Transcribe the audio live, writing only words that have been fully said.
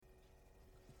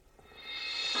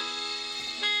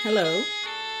Hello,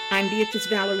 I'm Beatrice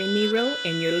Valerie Nero,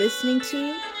 and you're listening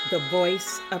to The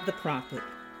Voice of the Prophet.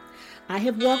 I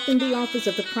have walked in the office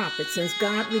of the prophet since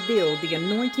God revealed the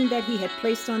anointing that He had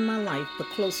placed on my life for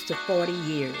close to 40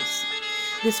 years.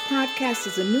 This podcast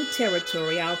is a new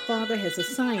territory our Father has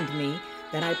assigned me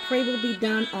that I pray will be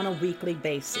done on a weekly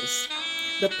basis.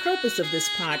 The purpose of this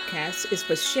podcast is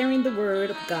for sharing the Word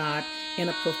of God in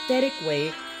a prophetic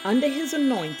way under His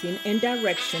anointing and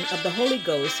direction of the Holy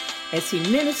Ghost as He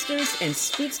ministers and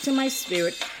speaks to my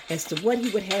spirit as to what He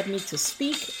would have me to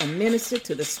speak and minister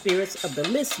to the spirits of the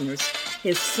listeners,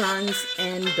 His sons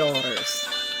and daughters.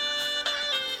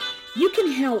 You can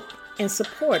help and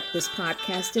support this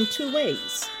podcast in two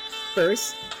ways.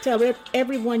 First, tell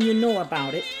everyone you know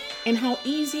about it and how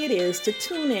easy it is to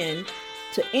tune in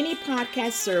to any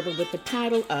podcast server with the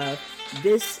title of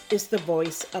This is the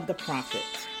Voice of the Prophet.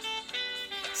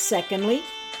 Secondly,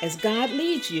 as God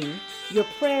leads you, your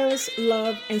prayers,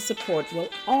 love, and support will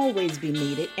always be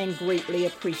needed and greatly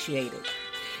appreciated.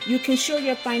 You can show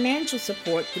your financial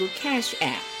support through Cash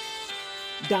App,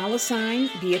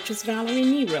 $ Beatrice Valerie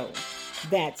Nero.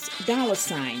 That's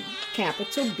 $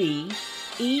 capital B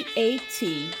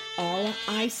EATRICE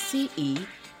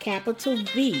capital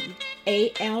V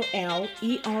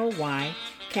ALLERY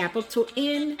capital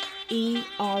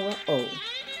NERO.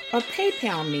 Or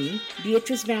PayPal me,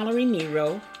 Beatrice Valerie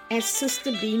Nero, as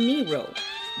Sister B Nero.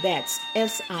 That's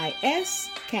SIS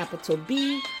capital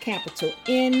B capital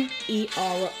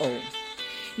NERO.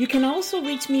 You can also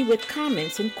reach me with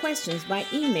comments and questions by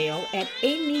email at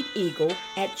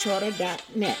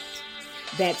ameeteagle@charter.net.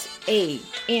 That's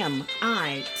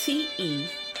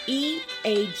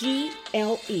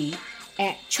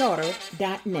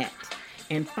AMITEEAGLE@charter.net.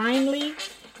 And finally,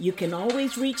 you can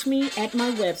always reach me at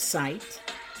my website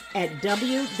at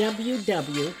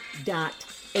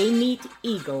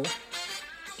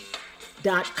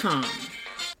www.ameeteagle.com.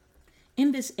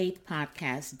 In this 8th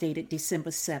podcast, dated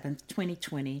December 7th,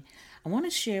 2020, I want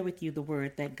to share with you the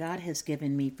word that God has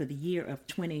given me for the year of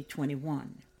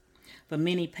 2021. For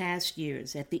many past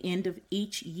years, at the end of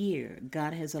each year,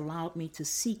 God has allowed me to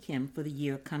seek Him for the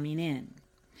year coming in.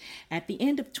 At the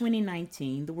end of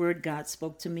 2019, the word God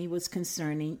spoke to me was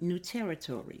concerning new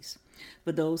territories.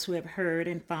 For those who have heard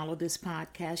and followed this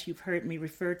podcast, you've heard me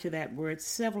refer to that word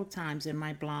several times in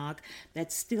my blog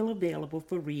that's still available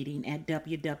for reading at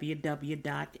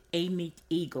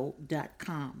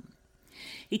www.ameeteagle.com.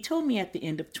 He told me at the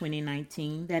end of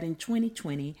 2019 that in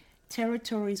 2020,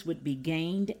 territories would be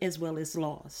gained as well as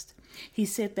lost. He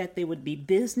said that there would be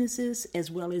businesses as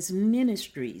well as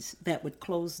ministries that would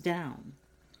close down.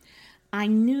 I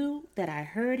knew that I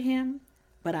heard Him,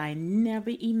 but I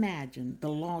never imagined the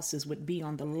losses would be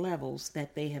on the levels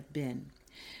that they have been.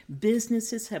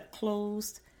 Businesses have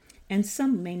closed, and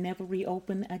some may never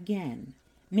reopen again.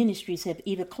 Ministries have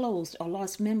either closed or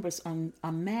lost members on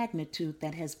a magnitude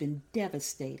that has been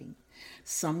devastating.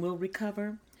 Some will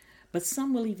recover, but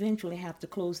some will eventually have to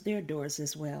close their doors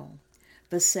as well.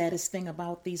 The saddest thing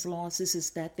about these losses is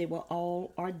that they were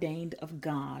all ordained of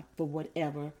God for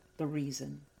whatever the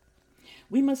reason.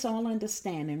 We must all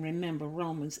understand and remember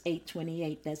Romans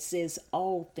 8:28 that says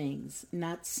all things,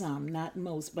 not some, not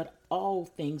most, but all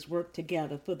things work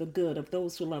together for the good of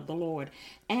those who love the Lord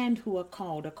and who are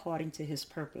called according to His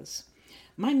purpose.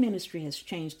 My ministry has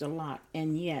changed a lot,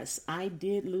 and yes, I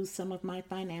did lose some of my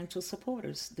financial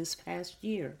supporters this past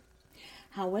year.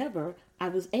 However, I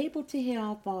was able to hear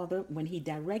our Father when He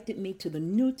directed me to the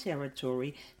new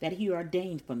territory that He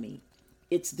ordained for me.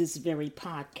 It's this very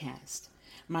podcast.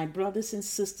 My brothers and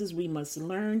sisters, we must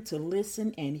learn to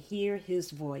listen and hear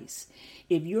His voice.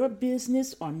 If your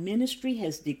business or ministry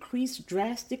has decreased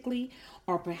drastically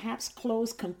or perhaps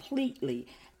closed completely,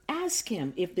 ask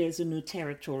Him if there's a new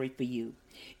territory for you.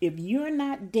 If you're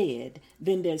not dead,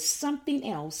 then there's something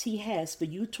else He has for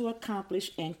you to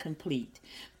accomplish and complete.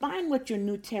 Find what your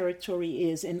new territory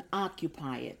is and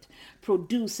occupy it.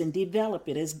 Produce and develop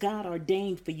it as God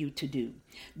ordained for you to do.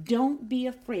 Don't be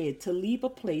afraid to leave a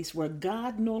place where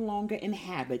God no longer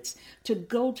inhabits to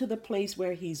go to the place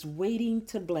where He's waiting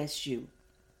to bless you.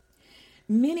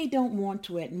 Many don't want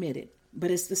to admit it,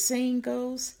 but as the saying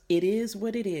goes, it is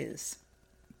what it is.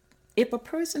 If a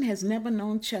person has never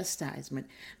known chastisement,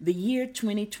 the year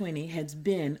 2020 has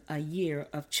been a year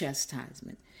of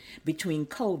chastisement. Between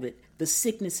COVID, the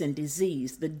sickness and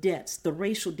disease, the deaths, the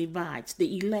racial divides,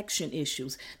 the election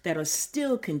issues that are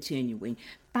still continuing,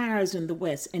 fires in the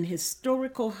West, and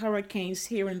historical hurricanes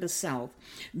here in the South,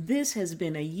 this has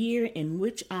been a year in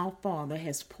which our Father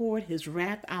has poured His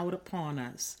wrath out upon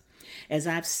us. As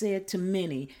I've said to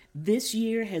many, this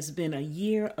year has been a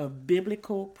year of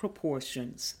biblical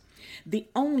proportions. The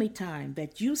only time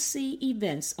that you see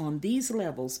events on these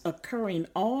levels occurring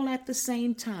all at the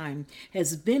same time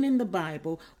has been in the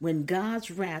Bible when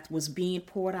God's wrath was being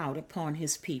poured out upon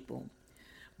his people.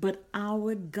 But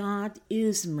our God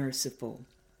is merciful.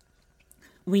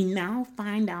 We now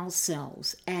find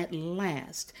ourselves at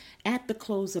last at the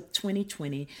close of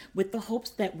 2020 with the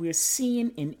hopes that we're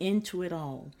seeing an end to it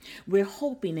all. We're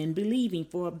hoping and believing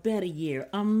for a better year,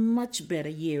 a much better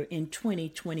year in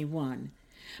 2021.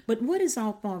 But what is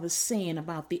our Father saying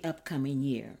about the upcoming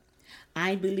year?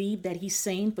 I believe that he's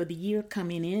saying for the year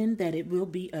coming in that it will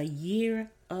be a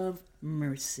year of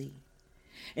mercy.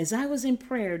 As I was in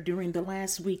prayer during the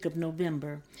last week of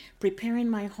November, preparing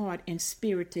my heart and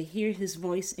spirit to hear his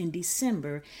voice in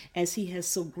December, as he has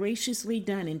so graciously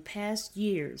done in past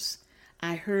years,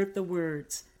 I heard the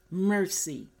words,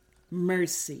 mercy,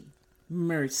 mercy,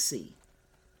 mercy.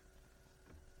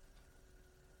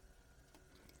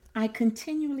 I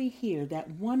continually hear that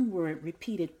one word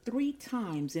repeated 3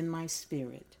 times in my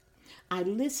spirit. I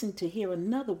listened to hear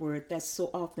another word that's so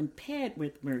often paired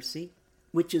with mercy,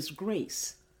 which is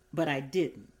grace, but I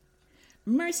didn't.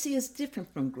 Mercy is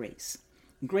different from grace.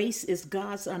 Grace is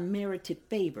God's unmerited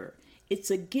favor.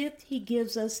 It's a gift he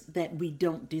gives us that we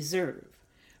don't deserve.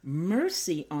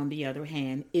 Mercy, on the other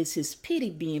hand, is his pity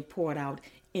being poured out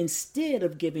instead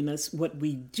of giving us what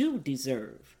we do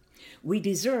deserve. We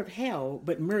deserve hell,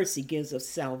 but mercy gives us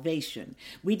salvation.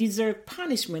 We deserve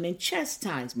punishment and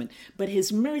chastisement, but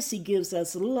his mercy gives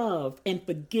us love and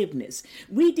forgiveness.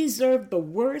 We deserve the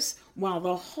worst, while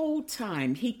the whole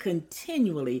time he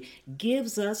continually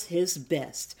gives us his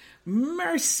best.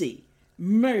 Mercy,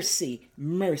 mercy,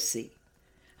 mercy.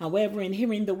 However, in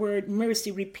hearing the word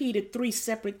mercy repeated 3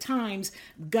 separate times,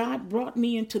 God brought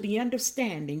me into the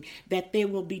understanding that there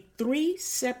will be 3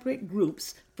 separate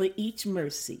groups for each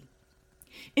mercy.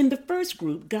 In the first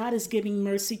group, God is giving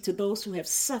mercy to those who have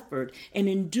suffered and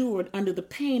endured under the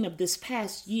pain of this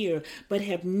past year, but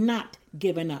have not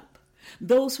given up.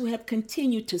 Those who have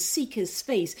continued to seek his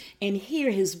face and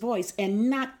hear his voice and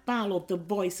not follow the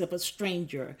voice of a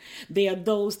stranger. They are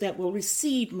those that will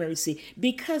receive mercy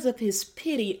because of his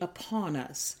pity upon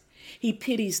us. He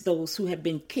pities those who have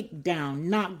been kicked down,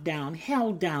 knocked down,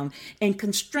 held down, and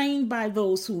constrained by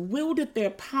those who wielded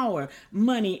their power,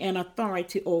 money, and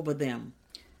authority over them.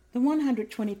 The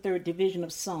 123rd division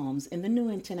of Psalms in the New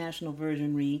International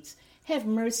Version reads, "Have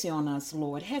mercy on us,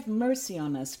 Lord, have mercy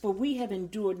on us, for we have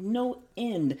endured no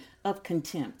end of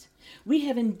contempt. We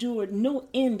have endured no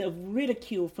end of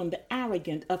ridicule from the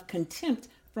arrogant, of contempt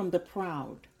from the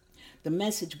proud." The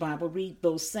Message Bible reads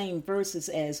those same verses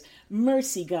as,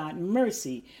 "Mercy, God,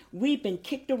 mercy. We've been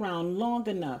kicked around long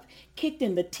enough, kicked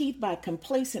in the teeth by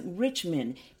complacent rich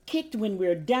men, kicked when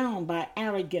we're down by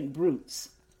arrogant brutes."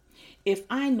 If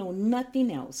I know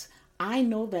nothing else, I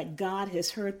know that God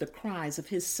has heard the cries of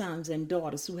his sons and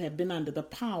daughters who have been under the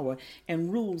power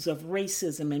and rules of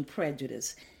racism and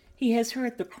prejudice. He has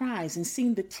heard the cries and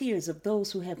seen the tears of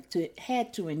those who have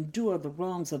had to endure the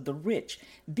wrongs of the rich,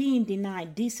 being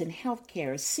denied decent health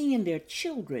care, seeing their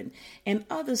children and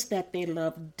others that they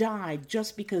love die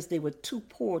just because they were too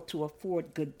poor to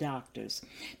afford good doctors.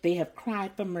 They have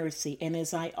cried for mercy, and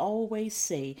as I always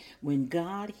say, when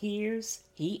God hears,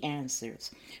 he answers.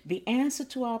 The answer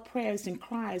to our prayers and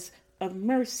cries of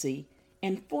mercy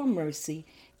and for mercy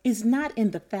is not in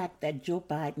the fact that Joe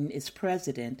Biden is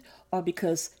president or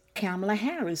because Kamala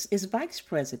Harris is vice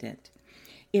president.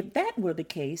 If that were the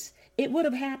case, it would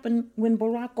have happened when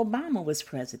Barack Obama was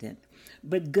president.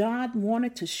 But God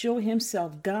wanted to show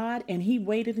himself God, and he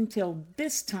waited until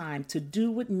this time to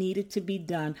do what needed to be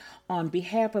done on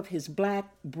behalf of his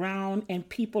black, brown, and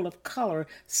people of color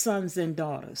sons and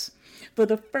daughters. For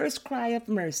the first cry of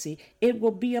mercy, it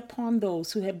will be upon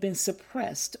those who have been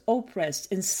suppressed,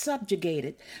 oppressed, and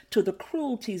subjugated to the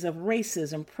cruelties of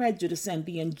racism, prejudice, and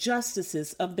the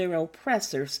injustices of their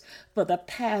oppressors for the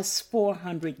past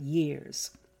 400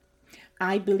 years.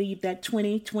 I believe that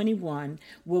 2021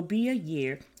 will be a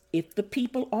year, if the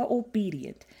people are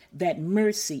obedient, that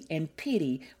mercy and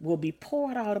pity will be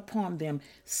poured out upon them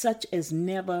such as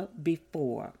never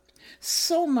before.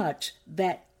 So much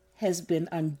that has been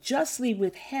unjustly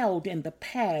withheld in the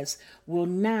past will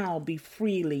now be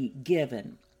freely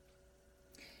given.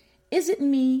 Is it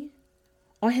me,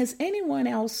 or has anyone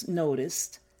else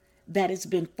noticed that it's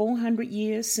been 400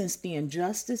 years since the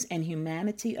injustice and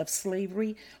humanity of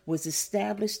slavery was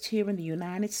established here in the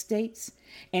United States,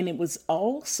 and it was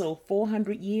also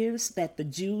 400 years that the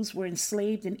Jews were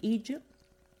enslaved in Egypt?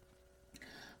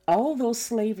 Although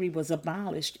slavery was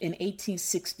abolished in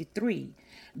 1863,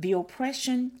 the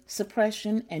oppression,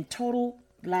 suppression, and total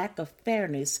lack of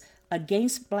fairness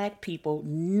against black people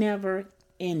never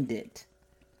ended.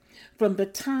 From the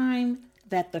time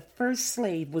that the first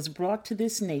slave was brought to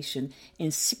this nation in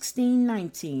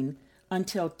 1619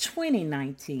 until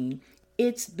 2019,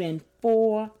 it's been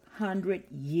 400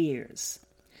 years.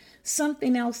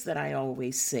 Something else that I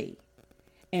always say,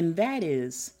 and that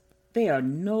is, there are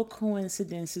no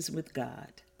coincidences with God.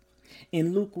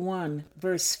 In Luke 1,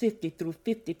 verse 50 through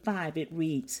 55, it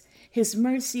reads, "His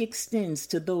mercy extends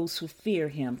to those who fear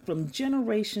him from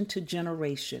generation to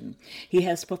generation. He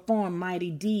has performed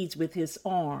mighty deeds with his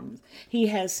arms. He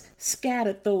has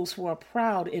scattered those who are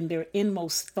proud in their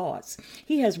inmost thoughts.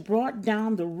 He has brought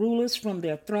down the rulers from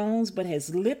their thrones, but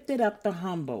has lifted up the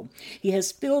humble. He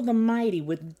has filled the mighty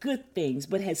with good things,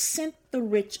 but has sent the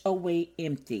rich away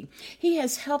empty. He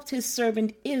has helped his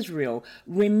servant Israel,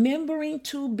 remembering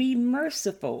to be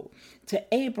merciful to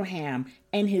Abraham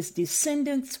and his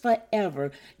descendants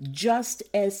forever, just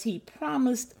as he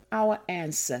promised our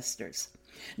ancestors."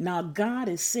 Now God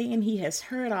is saying he has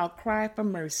heard our cry for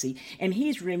mercy, and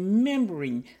he's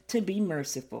remembering to be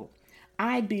merciful.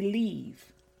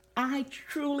 I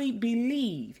truly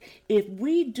believe if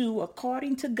we do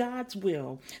according to God's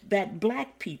will, that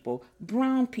black people,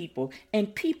 brown people,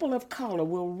 and people of color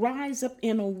will rise up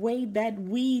in a way that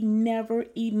we never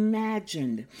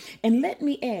imagined. And let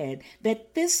me add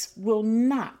that this will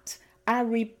not, I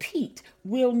repeat,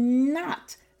 will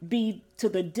not be to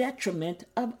the detriment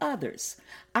of others.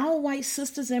 Our white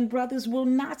sisters and brothers will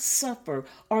not suffer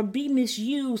or be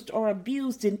misused or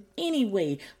abused in any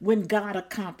way when God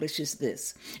accomplishes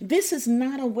this. This is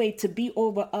not a way to be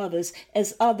over others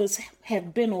as others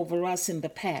have been over us in the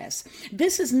past.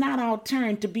 This is not our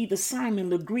turn to be the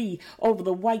Simon Legree over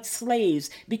the white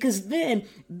slaves, because then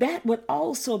that would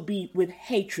also be with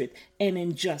hatred and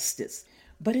injustice.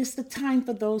 But it's the time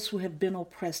for those who have been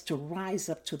oppressed to rise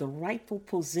up to the rightful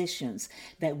positions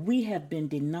that we have been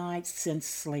denied since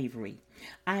slavery.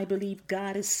 I believe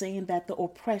God is saying that the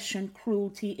oppression,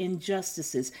 cruelty,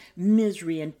 injustices,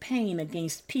 misery, and pain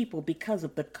against people because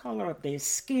of the color of their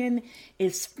skin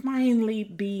is finally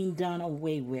being done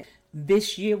away with.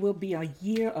 This year will be a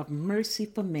year of mercy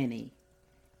for many,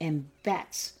 and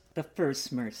that's the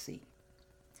first mercy.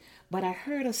 But I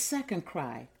heard a second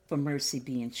cry for mercy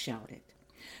being shouted.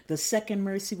 The second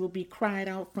mercy will be cried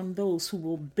out from those who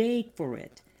will beg for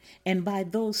it, and by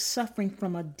those suffering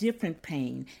from a different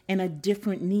pain and a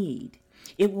different need.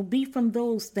 It will be from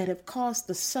those that have caused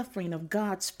the suffering of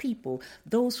God's people,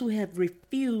 those who have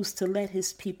refused to let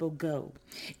his people go.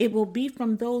 It will be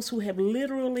from those who have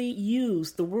literally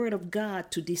used the word of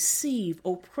God to deceive,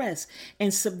 oppress,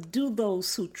 and subdue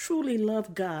those who truly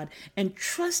love God and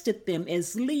trusted them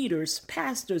as leaders,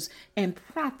 pastors, and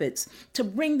prophets to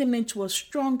bring them into a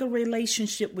stronger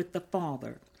relationship with the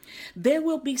Father. There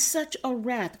will be such a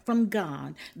wrath from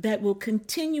God that will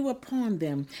continue upon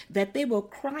them that they will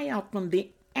cry out from the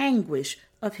anguish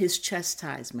of his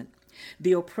chastisement.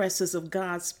 The oppressors of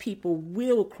God's people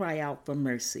will cry out for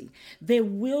mercy. There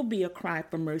will be a cry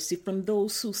for mercy from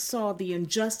those who saw the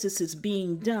injustices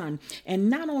being done and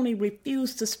not only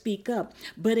refused to speak up,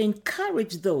 but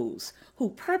encouraged those who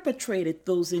perpetrated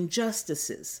those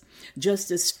injustices.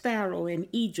 Just as Pharaoh in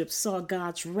Egypt saw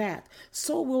God's wrath,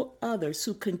 so will others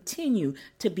who continue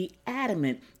to be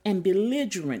adamant and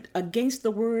belligerent against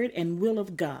the word and will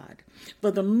of God.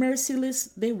 For the merciless,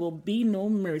 there will be no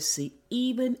mercy,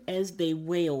 even as they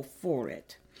wail for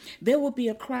it. There will be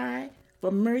a cry for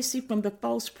mercy from the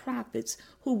false prophets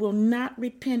who will not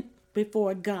repent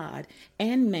before God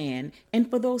and man, and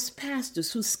for those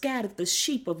pastors who scattered the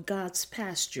sheep of God's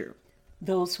pasture.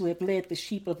 Those who have led the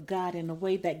sheep of God in a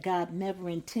way that God never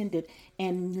intended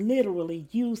and literally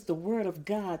used the word of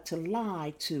God to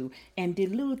lie to and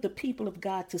delude the people of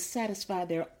God to satisfy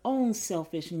their own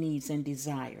selfish needs and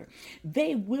desire.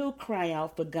 They will cry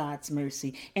out for God's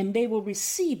mercy and they will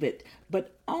receive it,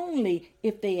 but only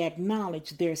if they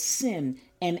acknowledge their sin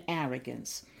and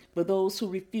arrogance. For those who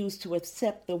refuse to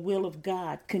accept the will of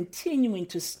God, continuing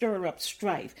to stir up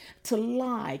strife, to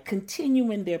lie, continue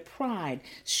in their pride,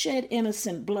 shed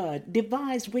innocent blood,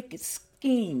 devise wicked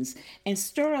schemes, and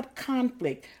stir up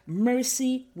conflict,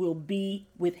 mercy will be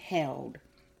withheld.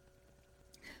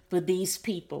 For these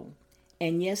people,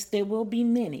 and yes, there will be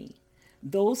many,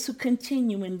 those who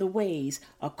continue in the ways,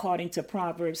 according to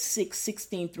Proverbs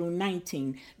 6:16 through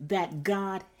 19, that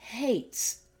God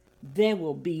hates, there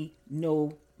will be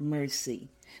no mercy.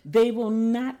 They will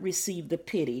not receive the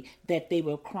pity that they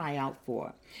will cry out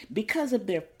for. Because of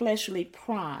their fleshly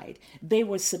pride, they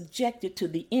were subjected to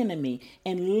the enemy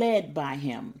and led by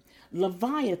him.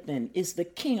 Leviathan is the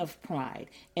king of pride,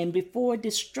 and before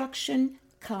destruction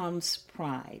comes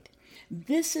pride.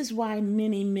 This is why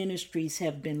many ministries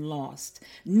have been lost,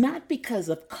 not because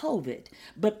of COVID,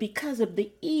 but because of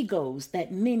the egos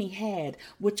that many had,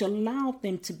 which allowed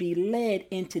them to be led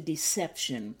into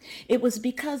deception. It was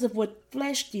because of what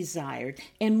flesh desired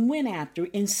and went after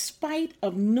in spite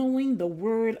of knowing the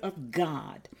word of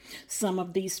God. Some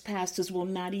of these pastors will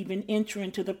not even enter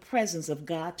into the presence of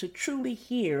God to truly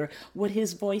hear what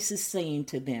his voice is saying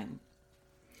to them.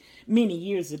 Many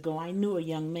years ago, I knew a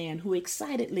young man who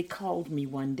excitedly called me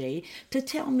one day to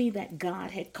tell me that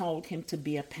God had called him to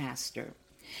be a pastor.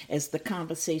 As the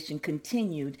conversation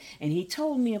continued and he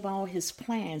told me of all his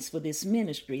plans for this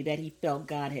ministry that he felt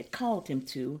God had called him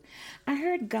to, I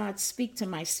heard God speak to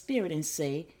my spirit and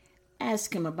say,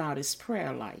 "Ask him about his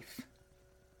prayer life."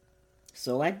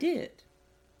 So I did.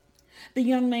 The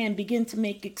young man began to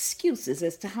make excuses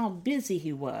as to how busy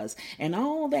he was and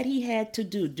all that he had to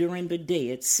do during the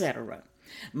day, etc.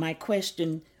 My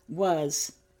question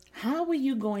was, how are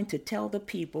you going to tell the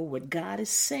people what God is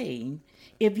saying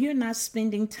if you're not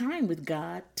spending time with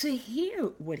God to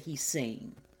hear what he's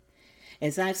saying?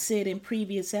 As I've said in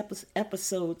previous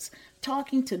episodes,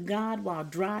 talking to God while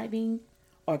driving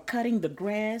or cutting the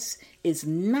grass is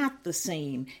not the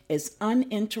same as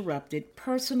uninterrupted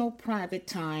personal private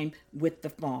time with the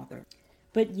Father.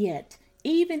 But yet,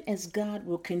 even as God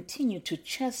will continue to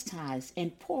chastise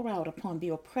and pour out upon the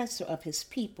oppressor of his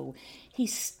people, he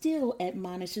still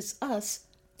admonishes us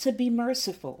to be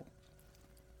merciful.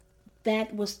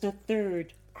 That was the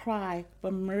third cry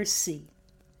for mercy.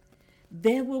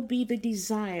 There will be the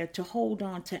desire to hold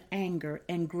on to anger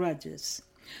and grudges.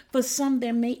 For some,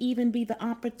 there may even be the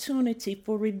opportunity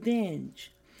for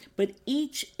revenge. But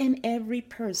each and every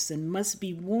person must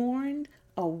be warned,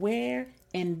 aware,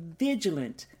 and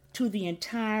vigilant to the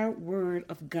entire Word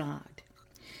of God.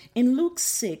 In Luke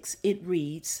 6, it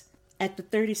reads, at the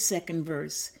 32nd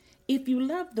verse, "If you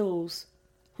love those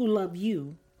who love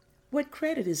you, what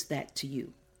credit is that to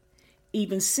you?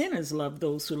 Even sinners love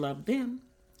those who love them.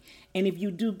 And if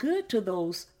you do good to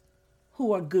those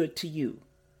who are good to you,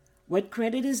 what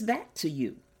credit is that to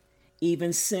you?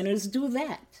 Even sinners do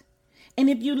that. And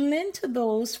if you lend to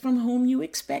those from whom you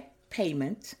expect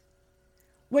payment,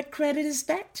 what credit is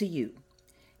that to you?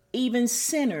 Even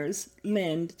sinners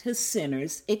lend to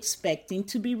sinners expecting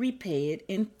to be repaid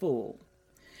in full.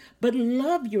 But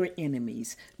love your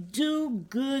enemies, do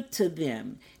good to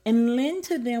them, and lend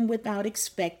to them without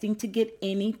expecting to get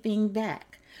anything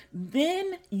back.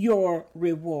 Then your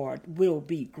reward will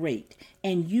be great,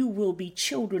 and you will be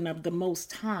children of the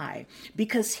Most High,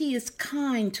 because he is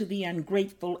kind to the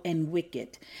ungrateful and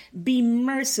wicked. Be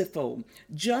merciful,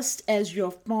 just as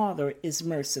your Father is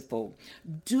merciful.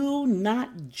 Do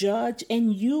not judge,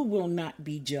 and you will not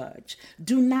be judged.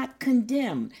 Do not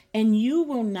condemn, and you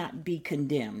will not be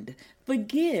condemned.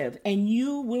 Forgive, and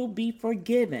you will be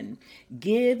forgiven.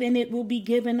 Give, and it will be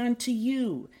given unto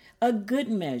you. A good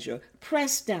measure,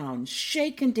 pressed down,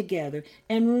 shaken together,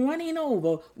 and running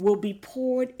over will be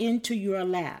poured into your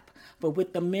lap. For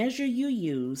with the measure you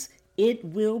use, it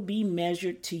will be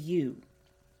measured to you.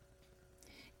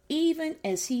 Even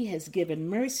as he has given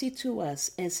mercy to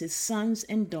us as his sons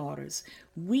and daughters,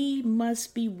 we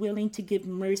must be willing to give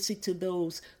mercy to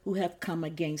those who have come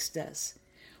against us.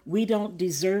 We don't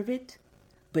deserve it,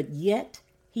 but yet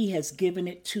he has given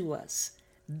it to us.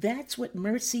 That's what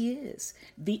mercy is,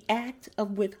 the act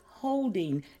of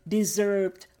withholding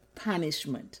deserved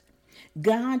punishment.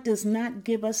 God does not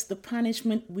give us the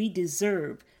punishment we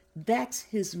deserve. That's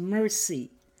his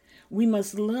mercy. We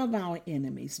must love our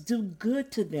enemies, do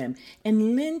good to them,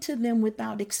 and lend to them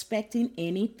without expecting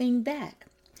anything back.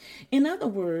 In other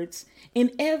words,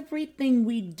 in everything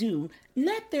we do,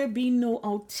 let there be no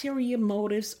ulterior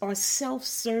motives or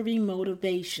self-serving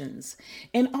motivations.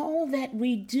 In all that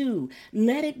we do,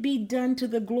 let it be done to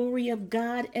the glory of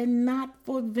God and not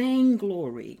for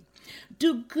vainglory.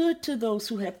 Do good to those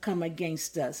who have come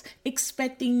against us,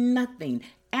 expecting nothing,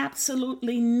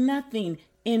 absolutely nothing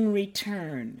in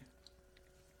return.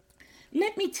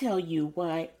 Let me tell you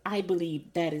why I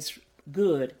believe that is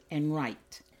good and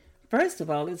right. First of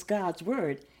all, it's God's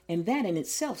word, and that in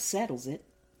itself settles it.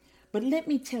 But let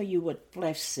me tell you what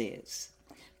flesh says.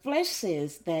 Flesh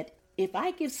says that if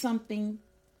I give something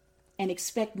and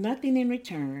expect nothing in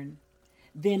return,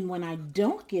 then when I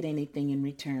don't get anything in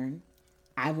return,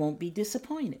 I won't be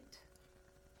disappointed.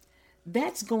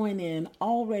 That's going in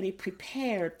already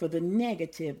prepared for the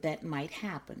negative that might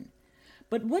happen.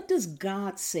 But what does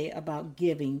God say about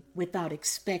giving without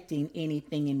expecting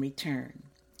anything in return?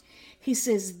 He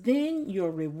says, then your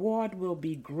reward will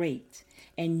be great,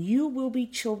 and you will be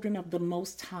children of the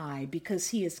Most High, because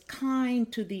he is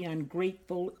kind to the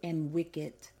ungrateful and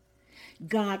wicked.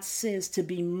 God says to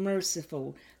be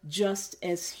merciful just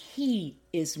as he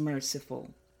is merciful.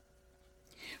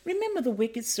 Remember the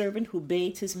wicked servant who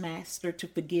begged his master to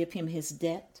forgive him his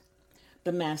debt?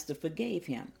 The master forgave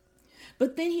him.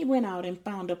 But then he went out and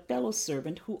found a fellow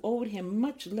servant who owed him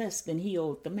much less than he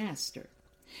owed the master.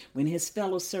 When his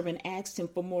fellow servant asked him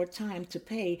for more time to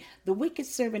pay, the wicked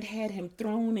servant had him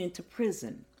thrown into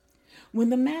prison. When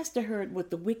the master heard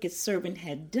what the wicked servant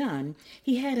had done,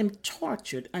 he had him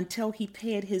tortured until he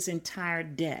paid his entire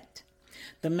debt.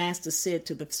 The master said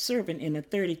to the servant in the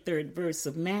 33rd verse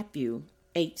of Matthew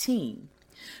 18,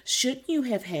 "Shouldn't you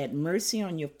have had mercy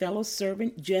on your fellow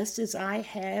servant just as I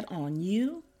had on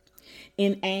you?"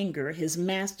 In anger, his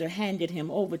master handed him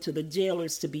over to the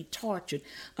jailers to be tortured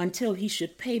until he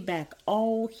should pay back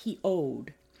all he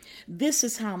owed. This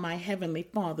is how my heavenly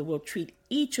Father will treat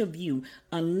each of you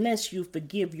unless you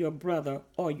forgive your brother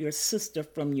or your sister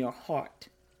from your heart.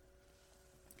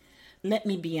 Let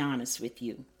me be honest with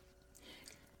you.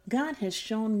 God has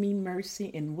shown me mercy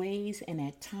in ways and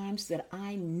at times that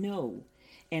I know,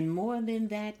 and more than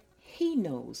that, he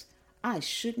knows I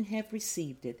shouldn't have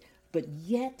received it, but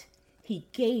yet he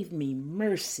gave me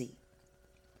mercy.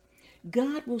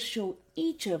 God will show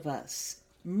each of us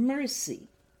mercy,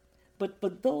 but for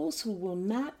those who will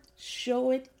not show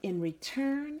it in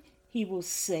return, he will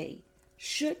say,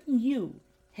 "Shouldn't you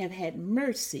have had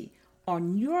mercy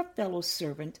on your fellow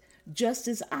servant just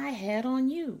as I had on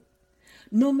you?"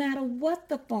 No matter what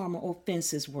the former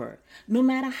offenses were, no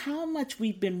matter how much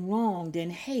we've been wronged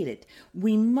and hated,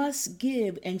 we must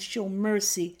give and show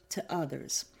mercy to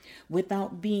others.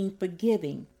 Without being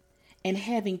forgiving and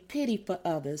having pity for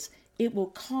others, it will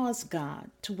cause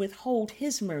God to withhold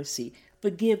his mercy,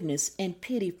 forgiveness, and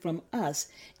pity from us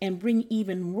and bring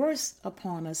even worse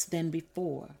upon us than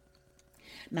before.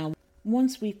 Now,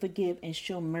 once we forgive and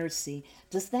show mercy,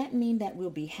 does that mean that we'll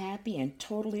be happy and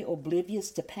totally oblivious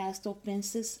to past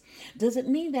offenses? Does it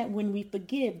mean that when we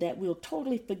forgive that we'll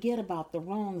totally forget about the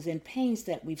wrongs and pains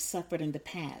that we've suffered in the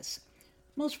past?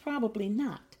 Most probably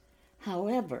not.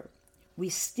 However, we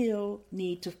still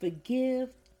need to forgive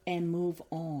and move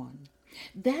on.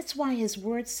 That's why his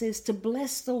word says to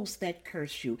bless those that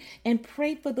curse you and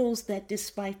pray for those that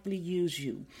despitefully use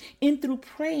you. And through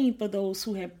praying for those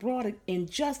who have brought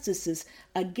injustices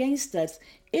against us,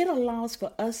 it allows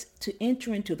for us to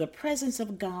enter into the presence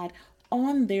of God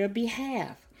on their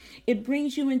behalf. It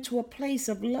brings you into a place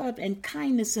of love and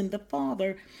kindness in the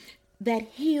Father that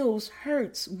heals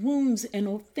hurts, wounds, and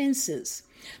offenses.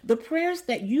 The prayers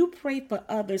that you pray for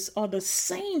others are the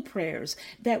same prayers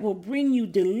that will bring you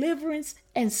deliverance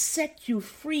and set you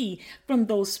free from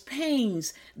those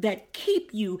pains that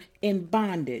keep you in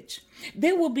bondage.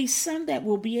 There will be some that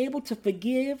will be able to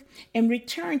forgive and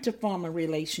return to former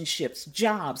relationships,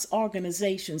 jobs,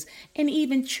 organizations, and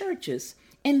even churches,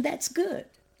 and that's good.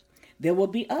 There will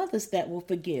be others that will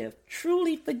forgive,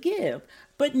 truly forgive,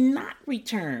 but not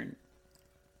return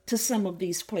to some of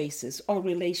these places or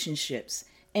relationships,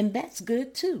 and that's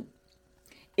good too.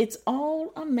 It's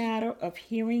all a matter of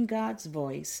hearing God's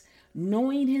voice,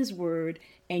 knowing his word,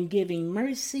 and giving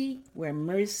mercy where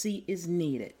mercy is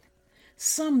needed.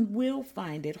 Some will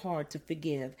find it hard to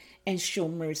forgive and show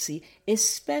mercy,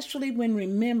 especially when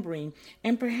remembering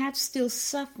and perhaps still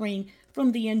suffering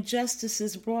from the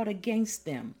injustices brought against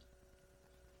them.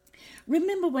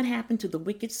 Remember what happened to the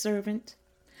wicked servant?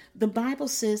 The Bible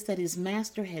says that his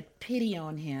master had pity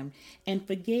on him and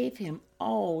forgave him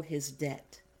all his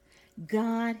debt.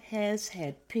 God has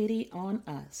had pity on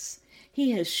us.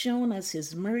 He has shown us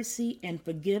his mercy and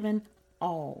forgiven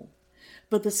all.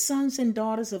 For the sons and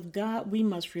daughters of God, we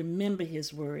must remember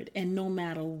his word, and no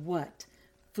matter what,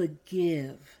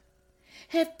 forgive.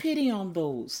 Have pity on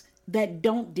those that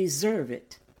don't deserve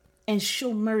it and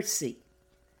show mercy.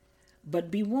 But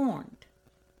be warned,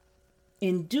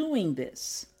 in doing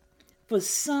this, for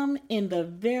some, in the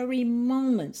very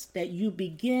moments that you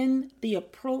begin the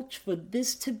approach for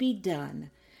this to be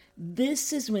done,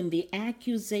 this is when the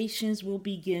accusations will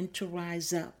begin to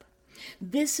rise up.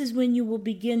 This is when you will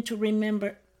begin to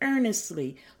remember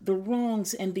earnestly the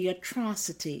wrongs and the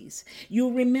atrocities.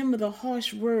 You'll remember the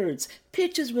harsh words.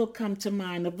 Pictures will come to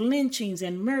mind of lynchings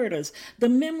and murders, the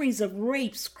memories of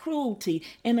rapes, cruelty,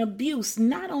 and abuse,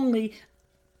 not only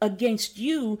against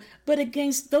you, but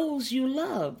against those you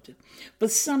loved. For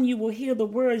some, you will hear the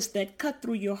words that cut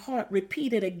through your heart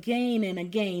repeated again and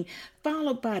again,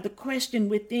 followed by the question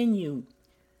within you,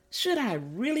 should I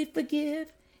really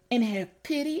forgive and have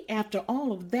pity after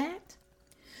all of that?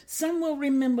 Some will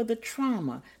remember the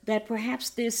trauma that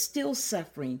perhaps they're still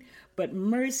suffering, but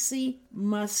mercy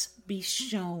must be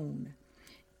shown.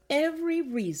 Every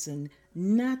reason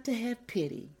not to have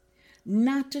pity,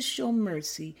 not to show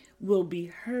mercy will be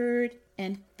heard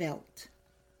and felt.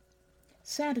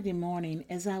 Saturday morning,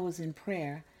 as I was in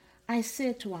prayer, I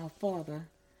said to our Father,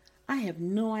 I have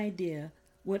no idea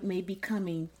what may be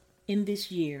coming in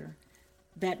this year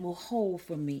that will hold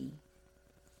for me,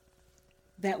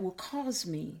 that will cause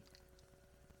me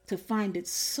to find it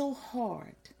so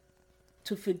hard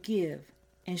to forgive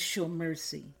and show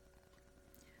mercy.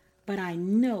 But I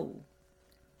know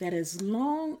that as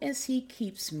long as He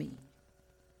keeps me,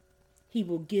 He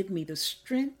will give me the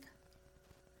strength,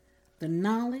 the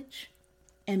knowledge,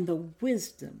 and the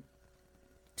wisdom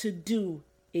to do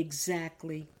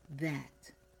exactly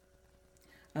that.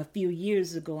 A few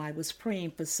years ago, I was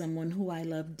praying for someone who I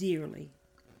love dearly.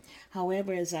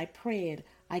 However, as I prayed,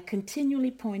 I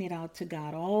continually pointed out to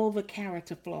God all the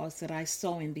character flaws that I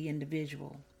saw in the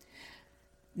individual.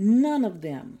 None of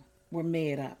them were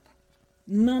made up.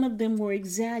 None of them were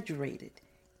exaggerated.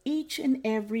 Each and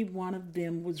every one of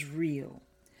them was real.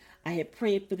 I had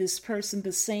prayed for this person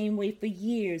the same way for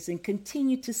years and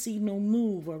continued to see no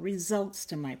move or results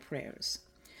to my prayers.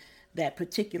 That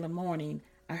particular morning,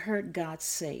 I heard God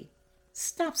say,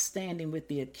 "Stop standing with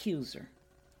the accuser."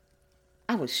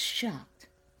 I was shocked.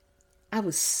 I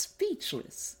was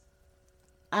speechless.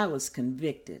 I was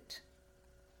convicted.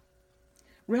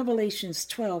 Revelations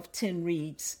 12:10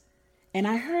 reads, "And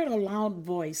I heard a loud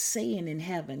voice saying in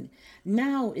heaven,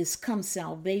 Now is come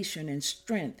salvation and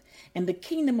strength, and the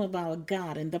kingdom of our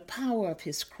God and the power of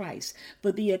his Christ.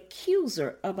 For the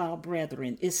accuser of our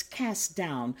brethren is cast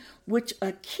down, which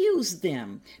accused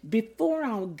them before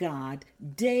our God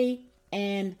day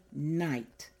and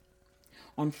night."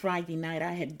 On Friday night,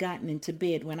 I had gotten into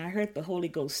bed when I heard the Holy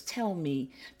Ghost tell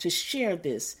me to share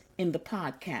this in the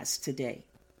podcast today.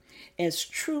 As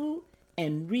true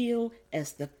and real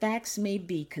as the facts may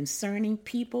be concerning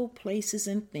people, places,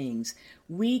 and things,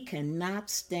 we cannot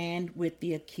stand with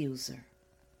the accuser.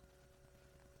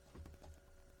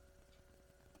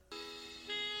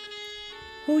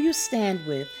 Who you stand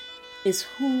with is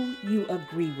who you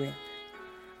agree with.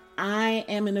 I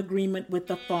am in agreement with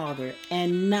the Father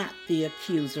and not the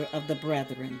accuser of the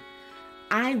brethren.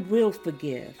 I will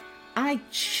forgive. I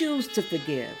choose to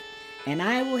forgive, and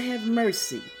I will have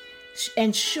mercy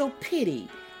and show pity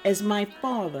as my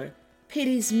Father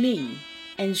pities me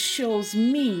and shows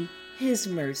me his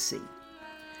mercy.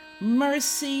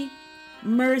 Mercy,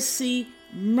 mercy,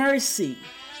 mercy.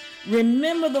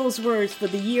 Remember those words for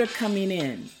the year coming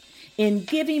in. In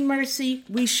giving mercy,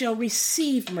 we shall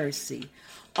receive mercy.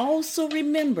 Also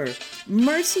remember,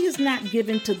 mercy is not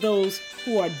given to those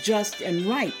who are just and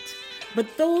right,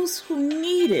 but those who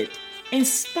need it in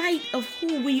spite of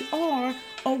who we are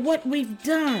or what we've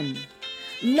done.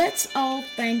 Let's all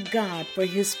thank God for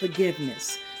his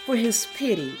forgiveness, for his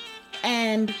pity,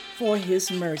 and for his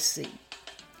mercy.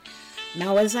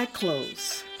 Now, as I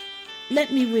close,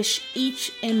 let me wish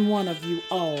each and one of you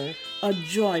all a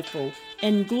joyful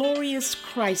and glorious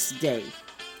Christ Day.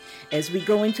 As we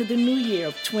go into the new year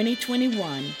of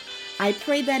 2021, I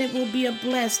pray that it will be a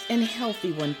blessed and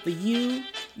healthy one for you,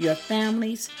 your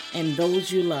families, and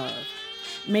those you love.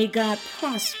 May God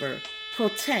prosper,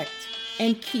 protect,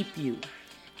 and keep you.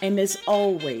 And as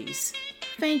always,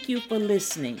 thank you for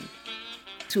listening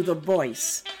to the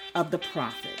voice of the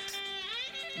prophet.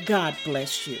 God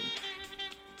bless you.